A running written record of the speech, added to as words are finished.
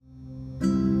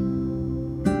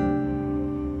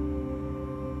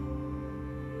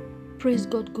Praise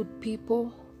God, good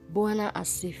people. Bwana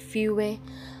asifiwe.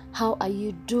 How are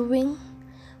you doing?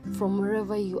 From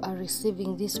wherever you are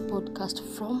receiving this podcast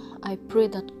from, I pray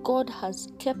that God has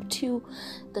kept you,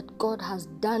 that God has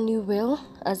done you well,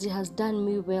 as He has done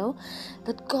me well,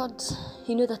 that God,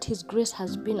 that His grace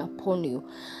has been upon you.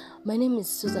 My name is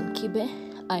Susan Kibe.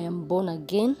 I am born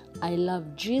again. I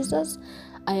love Jesus.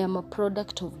 I am a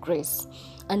product of grace.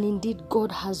 And indeed,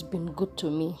 God has been good to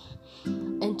me.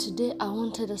 And today I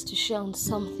wanted us to share on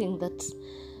something that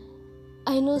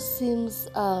I know seems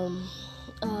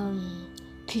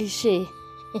cliche,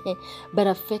 but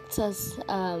affects us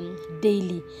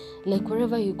daily. Like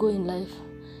wherever you go in life,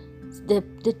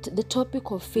 the topic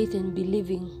of faith and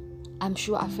believing, I'm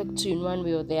sure affects you in one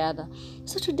way or the other.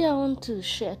 So today I want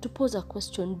to pose a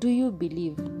question. Do you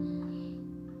believe?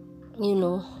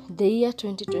 The year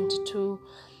 2022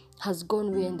 has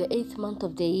gone. We're in the 8th month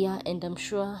of the year, and I'm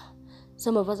sure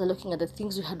some of us are looking at the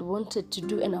things we had wanted to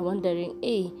do and are wondering,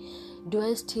 hey, do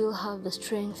I still have the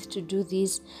strength to do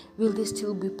this? Will this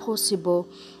still be possible?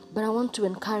 But I want to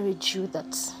encourage you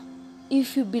that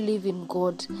if you believe in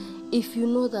God, if you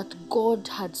know that God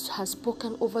has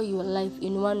spoken over your life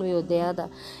in one way or the other,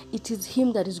 it is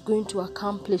Him that is going to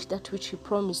accomplish that which He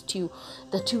promised you,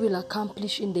 that you will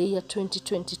accomplish in the year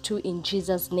 2022 in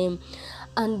Jesus' name.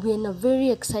 And we're in a very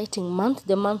exciting month.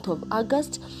 The month of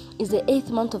August is the 8th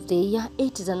month of the year.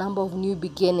 8 is a number of new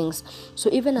beginnings. So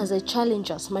even as I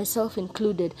challenge us, myself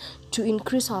included, to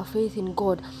increase our faith in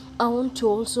God, I want to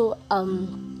also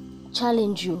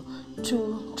challenge you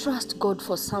to trust God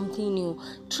for something new.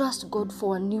 Trust God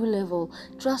for a new level.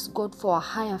 Trust God for a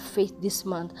higher faith this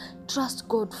month. Trust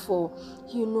God for,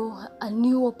 a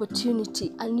new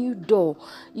opportunity, a new door.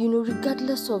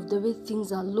 Regardless of the way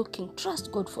things are looking,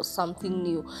 trust God for something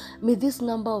new. May this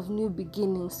number of new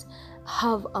beginnings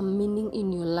have a meaning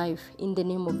in your life in the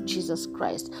name of Jesus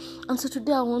Christ. And so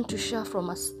today I want to share from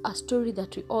a story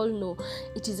that we all know.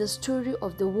 It is a story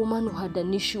of the woman who had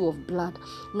an issue of blood.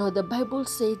 Now the Bible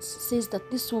says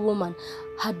that this woman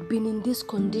had been in this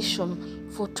condition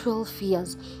for 12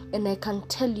 years. And I can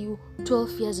tell you,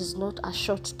 12 years is not a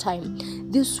short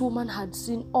time. This woman had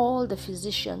seen all the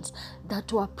physicians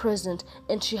that were present,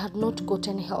 and she had not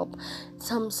gotten help.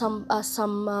 Some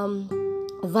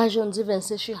versions even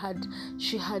say she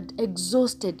had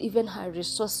exhausted even her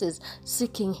resources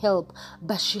seeking help,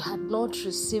 but she had not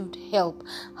received help.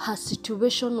 Her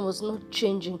situation was not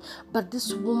changing, but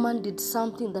this woman did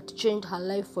something that changed her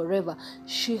life forever.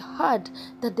 She heard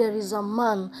that there is a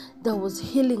man that was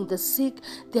healing the sick.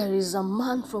 There is a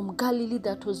man from Galilee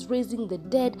that was raising the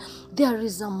dead. There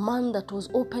is a man that was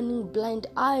opening blind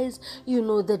eyes.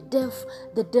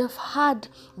 The deaf heard,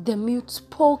 the mute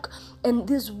spoke, and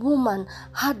this woman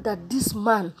heard that this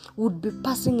man would be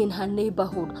passing in her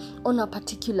neighborhood on a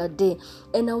particular day.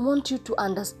 And I want you to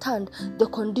understand the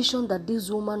condition that this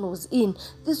woman was in.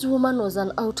 This woman was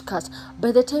an outcast.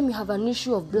 By the time you have an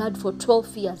issue of blood for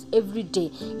 12 years every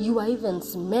day, you are even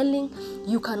smelling,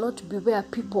 you cannot be where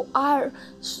people are.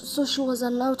 So she was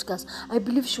an outcast. I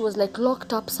believe she was like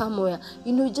locked up somewhere.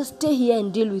 Just stay here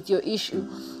and deal with your issue.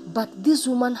 But this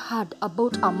woman heard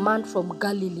about a man from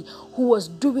Galilee who was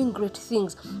doing great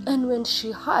things. And when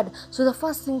she heard, so the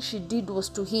first thing she did was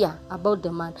to hear about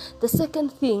the man. The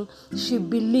second thing, she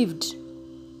believed.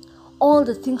 All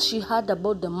the things she heard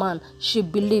about the man, she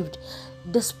believed.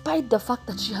 Despite the fact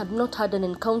that she had not had an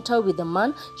encounter with the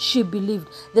man, she believed.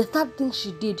 The third thing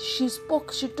she did, she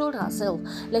spoke, she told herself,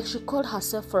 like she called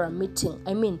herself for a meeting.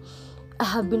 I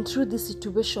have been through this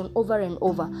situation over and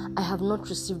over. I have not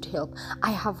received help. I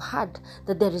have heard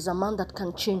that there is a man that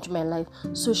can change my life.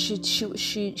 So she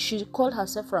called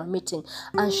herself for a meeting,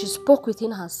 and she spoke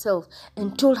within herself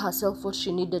and told herself what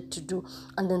she needed to do.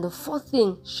 And then the fourth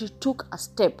thing, she took a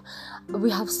step.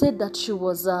 We have said that she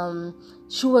was an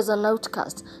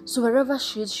outcast. So wherever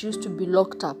she is, she used to be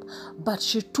locked up. But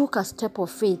she took a step of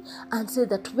faith and said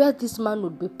that where this man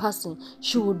would be passing,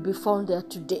 she would be found there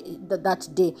that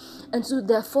day. And so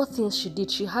there are four things she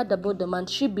did. She heard about the man.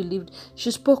 She believed.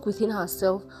 She spoke within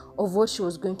herself of what she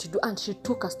was going to do, and she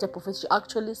took a step of faith. She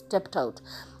actually stepped out.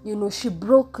 She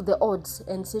broke the odds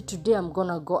and said, today I'm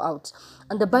gonna go out.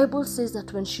 And the Bible says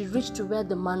that when she reached to where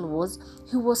the man was,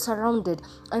 he was surrounded.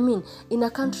 In a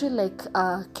country like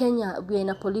Kenya, we are in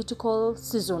a political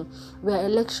season where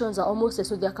elections are almost there,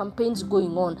 so there are campaigns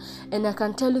going on. And I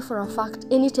can tell you for a fact,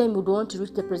 anytime you want to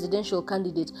reach the presidential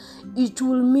candidate, it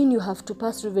will mean you have to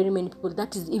pass through very many people.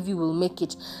 That is if you will make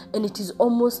it. And it is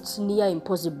almost near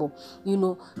impossible,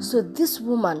 So this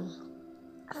woman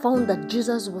found that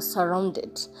Jesus was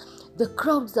surrounded. The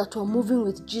crowds that were moving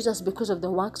with Jesus because of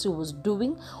the works he was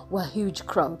doing were huge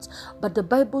crowds. But the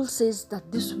Bible says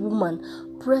that this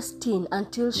woman pressed in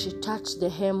until she touched the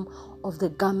hem of the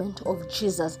garment of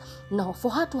Jesus. Now,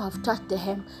 for her to have touched the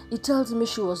hem, it tells me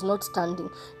she was not standing,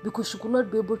 because she could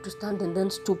not be able to stand and then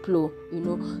stoop low,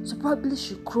 So probably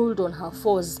she crawled on her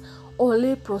fours or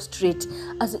lay prostrate,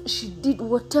 as she did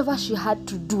whatever she had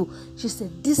to do. She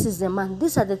said, this is the man,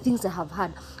 these are the things I have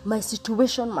had, my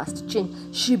situation must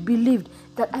change. She believed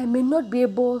that I may not be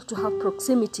able to have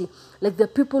proximity like the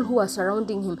people who are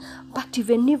surrounding him, but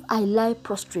even if I lie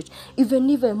prostrate,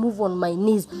 even if I move on my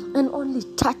knees and only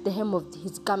touch the hem of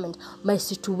his garment, my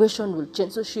situation will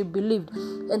change. So she believed,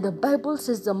 and the Bible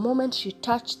says the moment she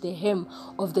touched the hem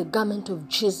of the garment of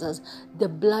Jesus,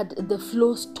 the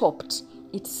flow stopped.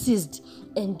 It ceased,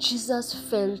 and Jesus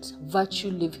felt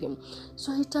virtue leave him.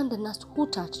 So he turned and asked, who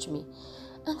touched me?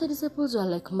 And the disciples were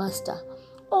like, Master,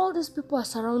 all these people are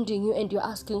surrounding you and you're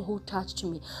asking who touched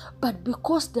me. But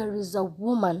because there is a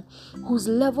woman whose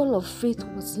level of faith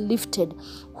was lifted,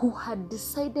 who had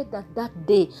decided that that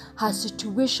day her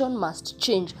situation must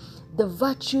change, the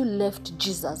virtue left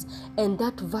Jesus, and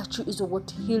that virtue is what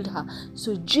healed her.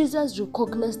 So Jesus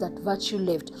recognized that virtue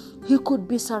left. He could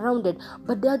be surrounded,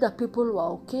 but the other people were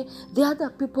okay. The other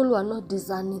people were not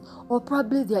discerning, or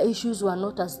probably their issues were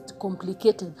not as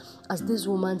complicated as this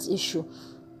woman's issue.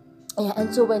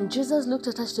 And so when Jesus looked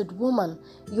at her, he said, woman,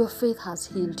 your faith has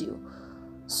healed you.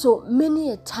 So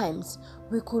many a times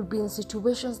we could be in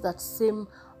situations that seem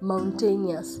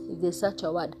mountainous, if there's such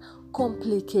a word,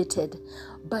 complicated,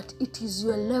 but it is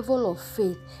your level of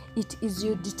faith, it is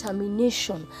your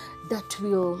determination that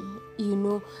will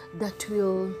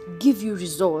give you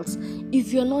results.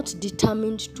 If you're not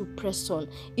determined to press on,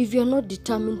 if you're not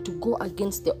determined to go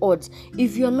against the odds,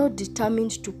 if you're not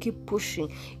determined to keep pushing,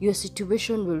 your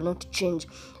situation will not change.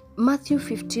 Matthew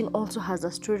 15 also has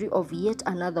a story of yet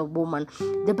another woman.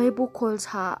 The Bible calls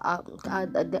her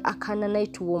a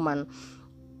Canaanite woman,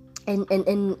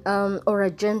 or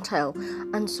a Gentile.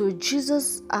 And so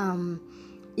Jesus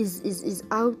is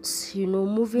out,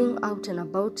 moving out and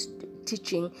about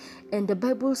teaching. And the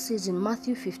Bible says in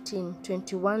Matthew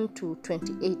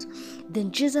 15:21-28,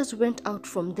 then Jesus went out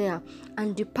from there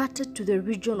and departed to the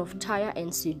region of Tyre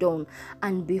and Sidon.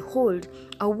 And behold,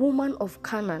 a woman of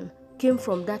Canaan came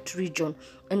from that region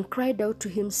and cried out to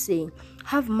him, saying,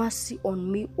 have mercy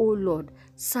on me, O Lord,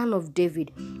 Son of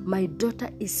David. My daughter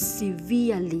is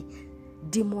severely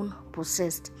demon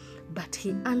possessed. But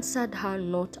he answered her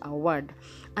not a word.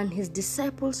 And his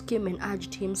disciples came and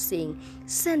urged him, saying,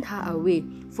 send her away,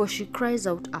 for she cries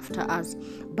out after us.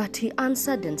 But he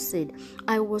answered and said,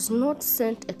 I was not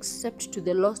sent except to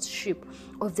the lost sheep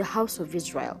of the house of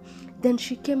Israel. Then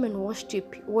she came and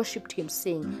worshipped him,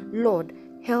 saying, Lord,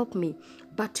 help me.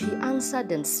 But he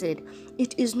answered and said,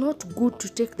 it is not good to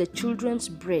take the children's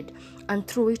bread and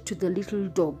throw it to the little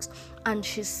dogs. And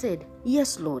she said,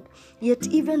 yes, Lord, yet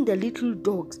even the little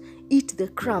dogs eat the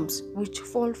crumbs which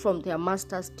fall from their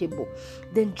master's table.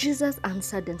 Then Jesus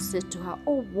answered and said to her,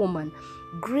 O woman,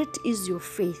 great is your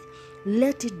faith,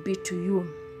 let it be to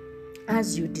you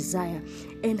as you desire.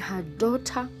 And her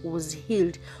daughter was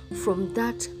healed from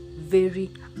that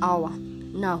very hour.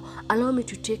 Now, allow me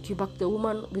to take you back, the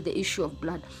woman with the issue of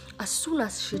blood. As soon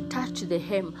as she touched the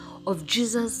hem of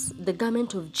Jesus, the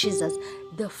garment of Jesus,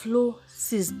 the flow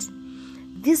ceased.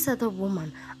 This other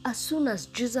woman, as soon as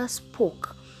Jesus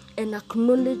spoke and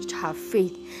acknowledged her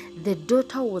faith, the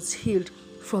daughter was healed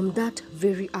from that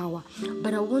very hour.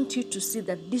 But I want you to see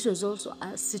that this was also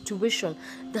a situation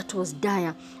that was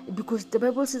dire, because the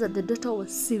Bible says that the daughter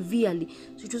was severely,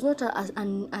 so it was not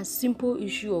a simple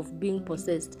issue of being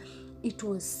possessed. It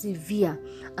was severe.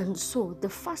 And so the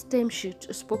first time she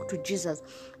spoke to Jesus,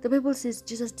 the Bible says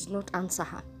Jesus did not answer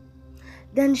her.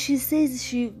 Then she says,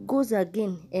 she goes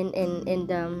again and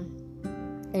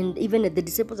even the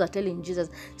disciples are telling Jesus,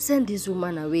 send this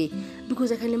woman away,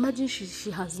 because I can imagine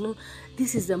she has known,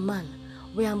 this is a man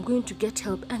where I'm going to get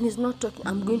help, and he's not talking,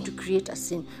 I'm going to create a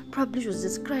scene. Probably she was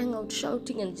just crying out,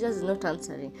 shouting, and Jesus is not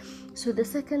answering. So the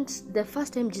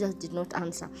first time Jesus did not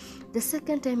answer. The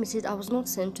second time he said, I was not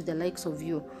sent to the likes of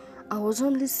you, I was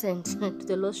only sent to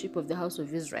the lost sheep of the house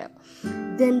of Israel.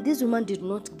 Then this woman did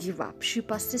not give up. She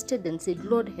persisted and said,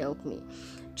 Lord, help me.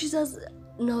 Jesus,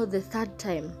 now the third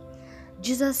time,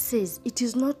 Jesus says, it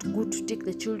is not good to take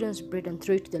the children's bread and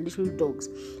throw it to the little dogs.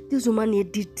 This woman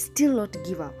yet did still not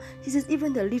give up. She says,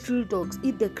 even the little dogs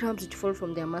eat the crumbs which fall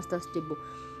from their master's table.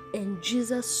 And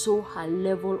Jesus saw her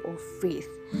level of faith.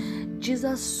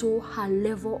 Jesus saw her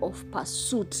level of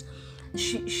pursuit.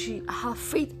 Her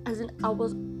faith, as in,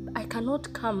 I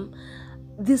cannot come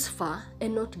this far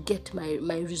and not get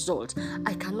my result.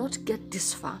 I cannot get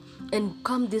this far and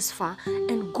come this far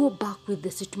and go back with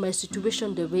my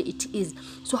situation the way it is.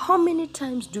 So how many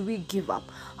times do we give up?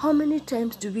 How many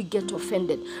times do we get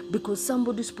offended because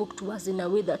somebody spoke to us in a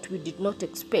way that we did not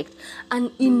expect?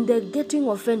 And in the getting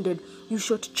offended, you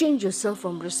should change yourself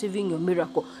from receiving your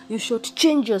miracle. You should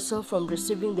change yourself from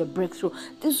receiving the breakthrough.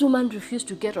 This woman refused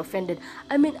to get offended.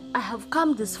 I mean, I have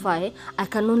come this far, I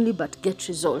can only but get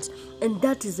results. And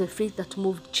that is the faith that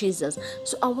moved Jesus.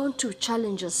 So I want to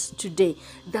challenge us today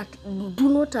that do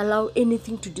not allow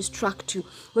anything to distract you.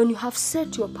 When you have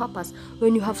set your purpose,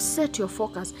 when you have set your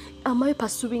focus, am I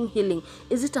pursuing healing?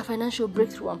 Is it a financial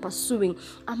breakthrough I'm pursuing?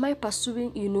 Am I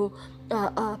pursuing,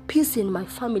 peace in my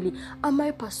family? Am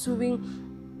I pursuing,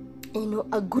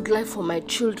 a good life for my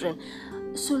children?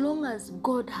 So long as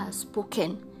God has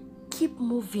spoken, keep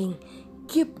moving,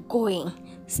 keep going,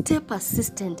 stay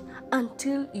persistent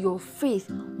until your faith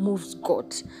moves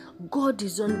God. God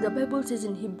is on. The Bible says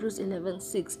in Hebrews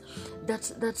 11:6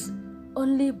 that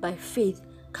only by faith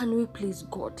can we please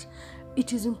God.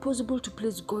 It is impossible to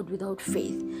please God without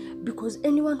faith, because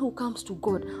anyone who comes to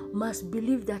God must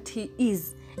believe that He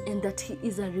is, and that He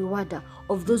is a rewarder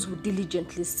of those who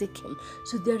diligently seek Him.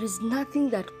 So there is nothing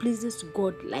that pleases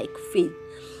God like faith.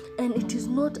 And it is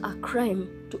not a crime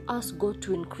to ask God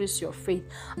to increase your faith.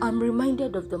 I'm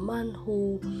reminded of the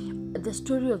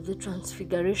story of the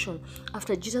transfiguration.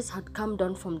 After Jesus had come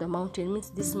down from the mountain, means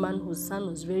this man whose son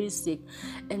was very sick.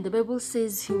 And the Bible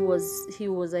says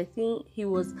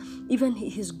even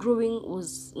his growing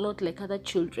was not like other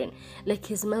children. Like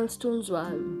his milestones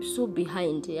were so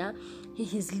behind,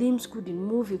 his limbs couldn't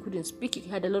move, he couldn't speak, he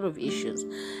had a lot of issues.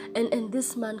 And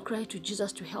this man cried to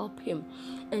Jesus to help him.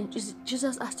 And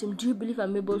Jesus asked him, do you believe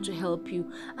I'm able to help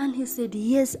you? And he said,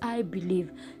 yes, I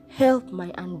believe. Help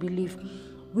my unbelief.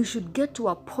 We should get to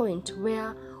a point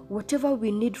where whatever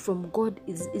we need from God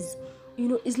is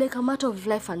like a matter of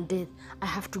life and death. I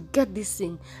have to get this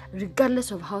thing,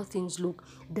 regardless of how things look,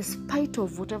 despite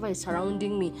of whatever is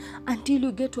surrounding me, until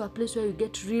you get to a place where you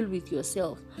get real with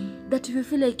yourself. That if you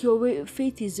feel like your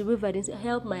faith is wavering, say,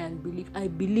 help my unbelief. I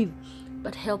believe,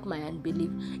 but help my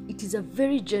unbelief. It is a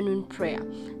very genuine prayer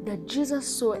that Jesus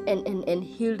saw and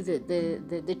healed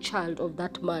the child of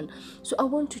that man. So I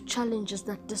want to challenge us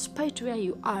that despite where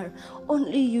you are,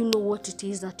 only you know what it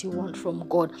is that you want from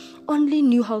God. Only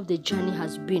you how the journey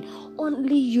has been.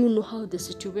 Only you know how the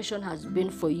situation has been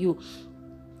for you.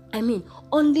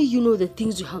 Only you know the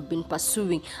things you have been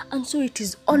pursuing. And so it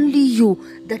is only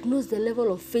you that knows the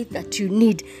level of faith that you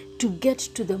need to get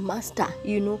to the master,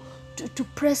 to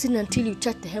press in until you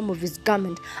touch the hem of his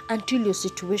garment, until your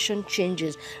situation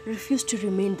changes. Refuse to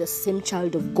remain the same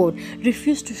child of God.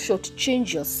 Refuse to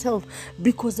shortchange yourself,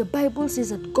 because the Bible says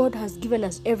that God has given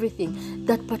us everything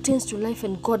that pertains to life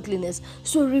and godliness.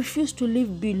 So refuse to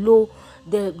live below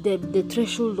the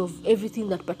threshold of everything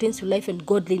that pertains to life and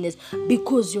godliness,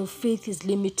 because your faith is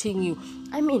limiting you.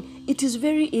 It is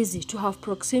very easy to have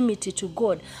proximity to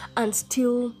God and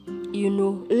still,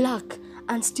 lack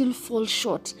and still fall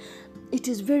short. It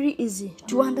is very easy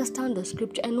to understand the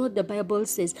scripture and what the Bible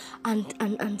says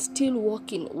and still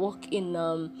walk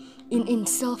in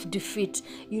self-defeat,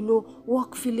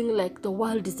 walk feeling like the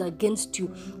world is against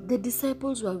you. The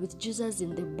disciples were with Jesus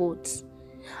in the boat,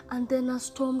 and then a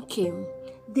storm came.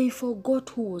 They forgot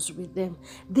who was with them.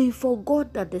 They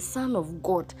forgot that the Son of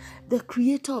God, the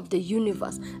creator of the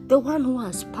universe, the one who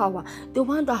has power, the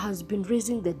one that has been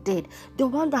raising the dead, the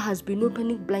one that has been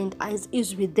opening blind eyes,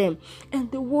 is with them.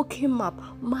 And they woke him up.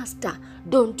 Master,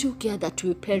 don't you care that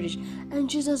we perish? And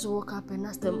Jesus woke up and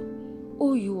asked them,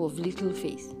 oh, you of little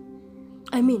faith.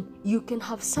 You can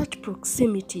have such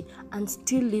proximity and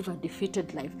still live a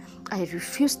defeated life. I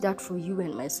refuse that for you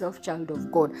and myself, child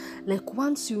of God. Like,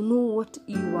 once you know what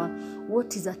you are,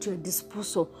 what is at your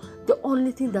disposal, the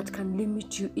only thing that can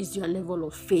limit you is your level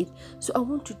of faith. So I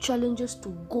want to challenge us to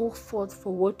go forth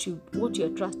for what you're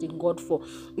trusting God for.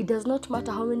 It does not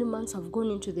matter how many months have gone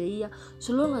into the year,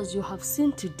 so long as you have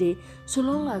seen today, so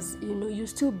long as you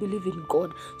still believe in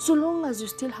God, so long as you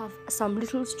still have some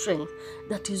little strength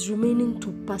that is remaining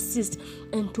to persist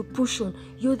and to push on.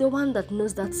 You're the one that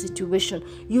knows that situation.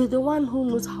 You're the one who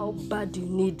knows how bad you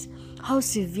need, how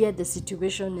severe the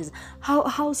situation is,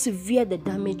 how severe the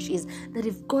damage is, that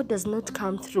if God does not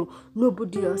come through,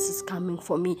 nobody else is coming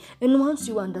for me. And once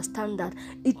you understand that,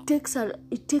 it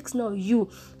takes now you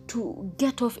to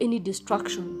get off any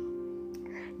distraction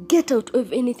Get out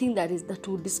of anything that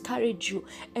will discourage you,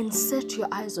 and set your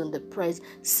eyes on the prize.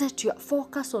 Set your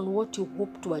focus on what you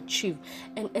hope to achieve,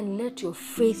 and let your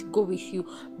faith go with you.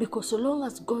 Because so long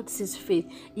as God sees faith,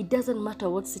 it doesn't matter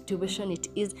what situation it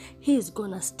is, He is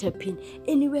gonna step in.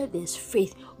 Anywhere there's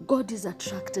faith, God is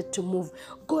attracted to move.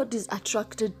 God is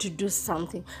attracted to do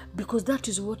something, because that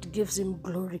is what gives Him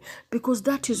glory, because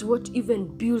that is what even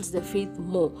builds the faith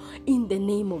more, in the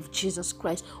name of Jesus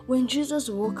Christ. When Jesus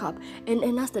woke up and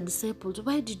asked the disciples,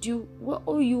 why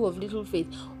are you of little faith?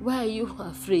 Why are you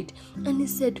afraid? And He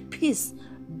said, peace,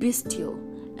 be still.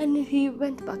 And He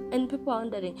went back, and people are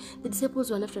wondering, the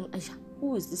disciples were left and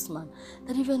who is this man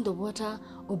that even the water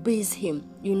obeys Him?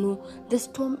 The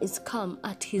storm is calm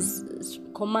at His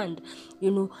command.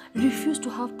 Refuse to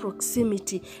have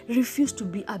proximity, refuse to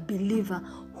be a believer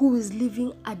who is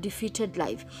living a defeated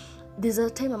life. There's a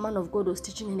time a man of God was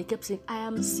teaching, and he kept saying, I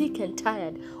am sick and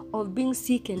tired of being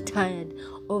sick and tired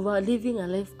of living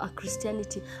a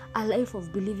Christianity, a life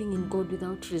of believing in God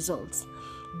without results.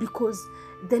 Because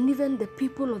then even the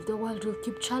people of the world will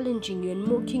keep challenging you and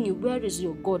mocking you. Where is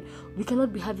your God? We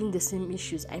cannot be having the same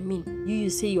issues. I mean, you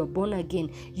say you're born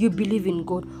again, you believe in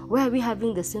God. Why are we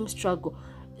having the same struggle?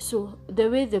 So the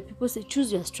way the people say,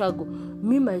 choose your struggle.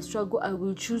 Me, my struggle, I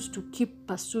will choose to keep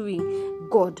pursuing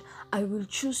God. I will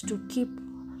choose to keep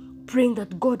praying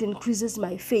that God increases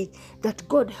my faith, that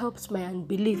God helps my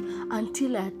unbelief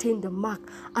until I attain the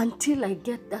mark, until I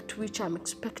get that which I'm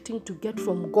expecting to get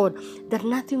from God, that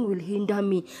nothing will hinder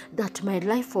me, that my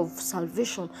life of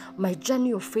salvation, my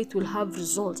journey of faith will have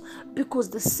results. Because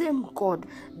the same God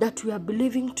that we are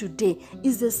believing today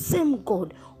is the same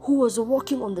God who was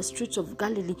walking on the streets of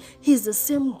Galilee. He's the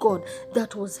same God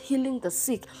that was healing the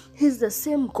sick. He's the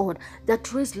same God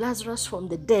that raised Lazarus from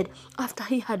the dead after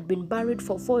he had been buried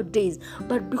for 4 days.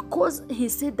 But because He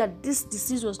said that this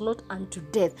disease was not unto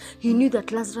death, He knew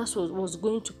that Lazarus was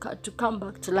going to come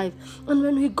back to life. And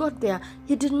when He got there,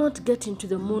 He did not get into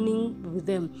the morning with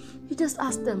them. He just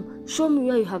asked them, show me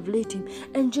where you have laid him,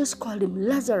 and just called him,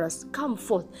 Lazarus, come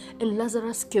forth. And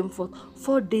Lazarus came forth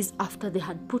 4 days after they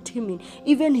had put him in.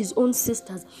 Even His own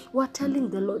sisters were telling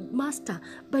the Lord, Master,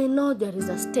 by now there is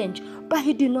a stench. But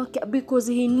He did not care, because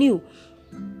He knew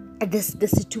the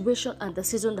situation and the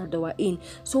season that they were in.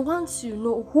 So once you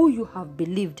know who you have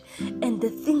believed and the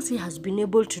things He has been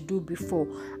able to do before,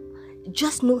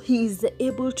 just know He is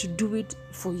able to do it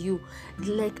for you.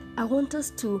 Like, I want us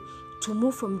to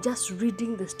move from just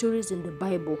reading the stories in the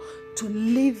Bible to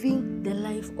living the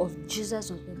life of Jesus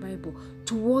of the Bible,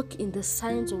 to walk in the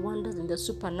signs, wonders, and the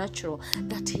supernatural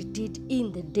that He did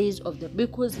in the days of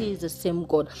because He is the same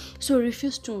God. So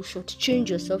refuse to shortchange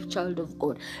yourself, child of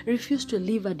God. Refuse to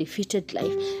live a defeated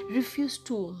life. Refuse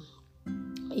to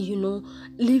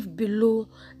live below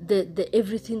the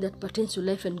everything that pertains to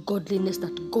life and godliness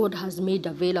that God has made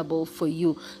available for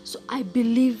you. So I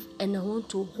believe, and I want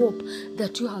to hope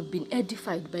that you have been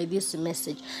edified by this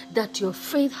message, that your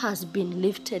faith has been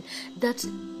lifted, that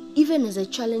even as I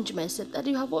challenge myself, that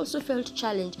you have also felt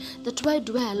challenged, that why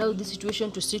do I allow this situation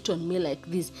to sit on me like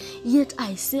this? Yet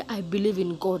I say I believe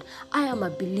in God. I am a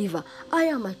believer. I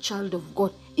am a child of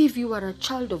God. If you are a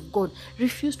child of God,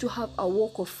 refuse to have a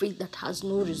walk of faith that has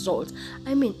no results.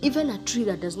 I mean, even a tree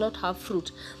that does not have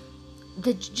fruit.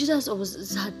 Jesus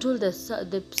had told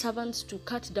the servants to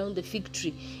cut down the fig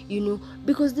tree,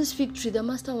 because this fig tree, the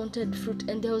master wanted fruit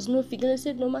and there was no fig. And they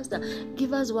said, no, master,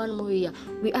 give us 1 more year.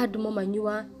 We add more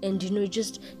manure and,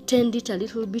 just tend it a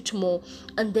little bit more.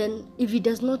 And then if it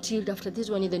does not yield after this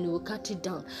 1 year, then we will cut it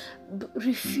down.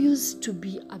 Refuse to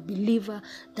be a believer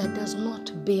that does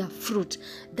not bear fruit,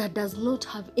 that does not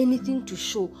have anything to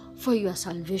show for your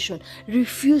salvation.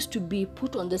 Refuse to be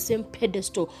put on the same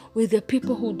pedestal with the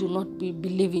people who do not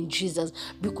believe in Jesus,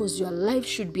 because your life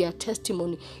should be a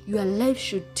testimony. Your life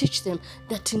should teach them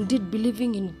that indeed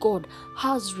believing in God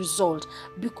has result,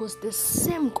 because the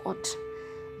same God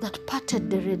that parted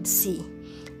the Red Sea,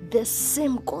 the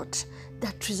same God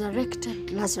that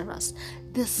resurrected Lazarus,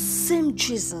 the same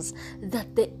Jesus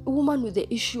that the woman with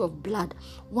the issue of blood,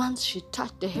 once she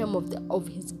touched the hem of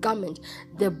his garment,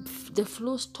 the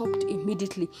flow stopped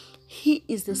immediately. He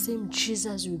is the same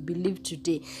Jesus we believe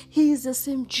today. He is the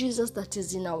same Jesus that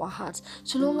is in our hearts.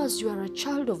 So long as you are a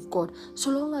child of God, so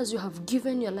long as you have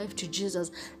given your life to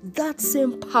Jesus, that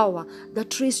same power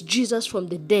that raised Jesus from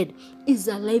the dead is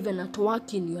alive and at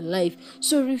work in your life.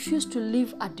 So refuse to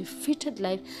live a defeated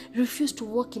life. Refuse to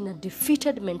walk in a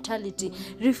defeated mentality.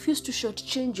 Refuse to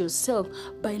shortchange yourself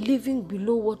by living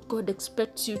below what God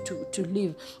expects you to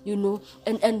live,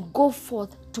 and go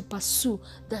forth to pursue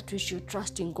that which you're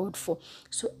trusting God for.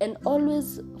 So, and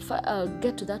always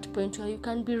get to that point where you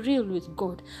can be real with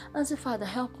God and say, Father,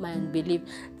 help my unbelief.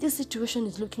 This situation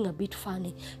is looking a bit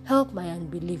funny. Help my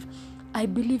unbelief. I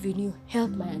believe in you.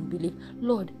 Help my unbelief.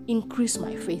 Lord, increase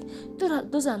my faith.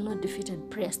 Those are not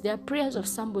defeated prayers. They are prayers of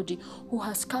somebody who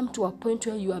has come to a point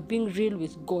where you are being real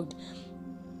with God.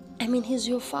 I mean, he's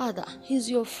your father, he's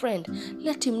your friend.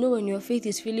 Let him know when your faith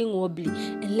is feeling wobbly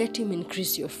and let him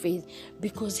increase your faith,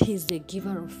 because he's the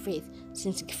giver of faith,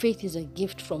 since faith is a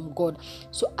gift from God.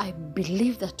 So I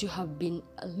believe that you have been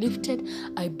lifted.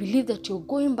 I believe that you're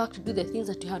going back to do the things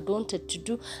that you had wanted to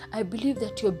do. I believe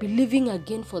that you're believing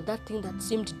again for that thing that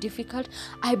seemed difficult.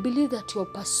 I believe that you're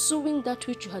pursuing that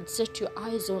which you had set your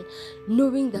eyes on,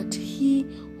 knowing that he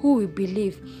who we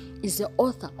believe is the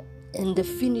author and the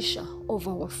finisher of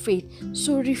our faith.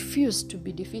 So refuse to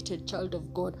be defeated, child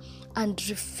of God, and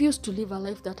refuse to live a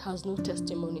life that has no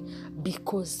testimony,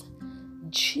 because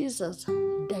Jesus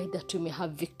died that you may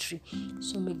have victory.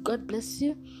 So may God bless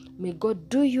you. May God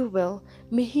do you well.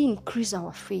 May he increase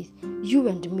our faith, you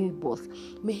and me both.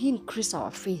 May he increase our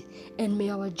faith, and may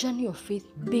our journey of faith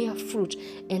bear fruit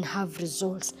and have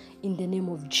results in the name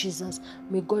of Jesus.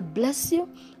 May God bless you.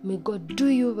 May God do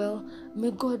you well.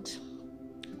 May God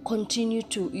continue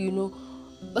to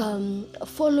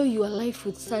follow your life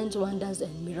with signs, wonders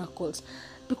and miracles,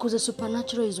 because the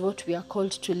supernatural is what we are called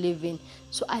to live in.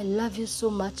 So I love you so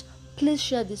much. Please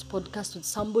share this podcast with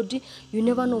somebody. You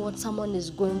never know what someone is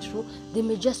going through. They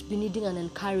may just be needing an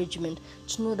encouragement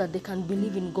to know that they can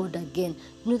believe in God again,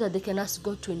 know that they can ask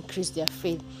God to increase their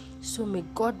faith. So may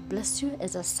God bless you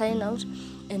as I sign out,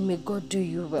 and may God do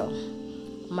you well.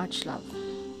 Much love.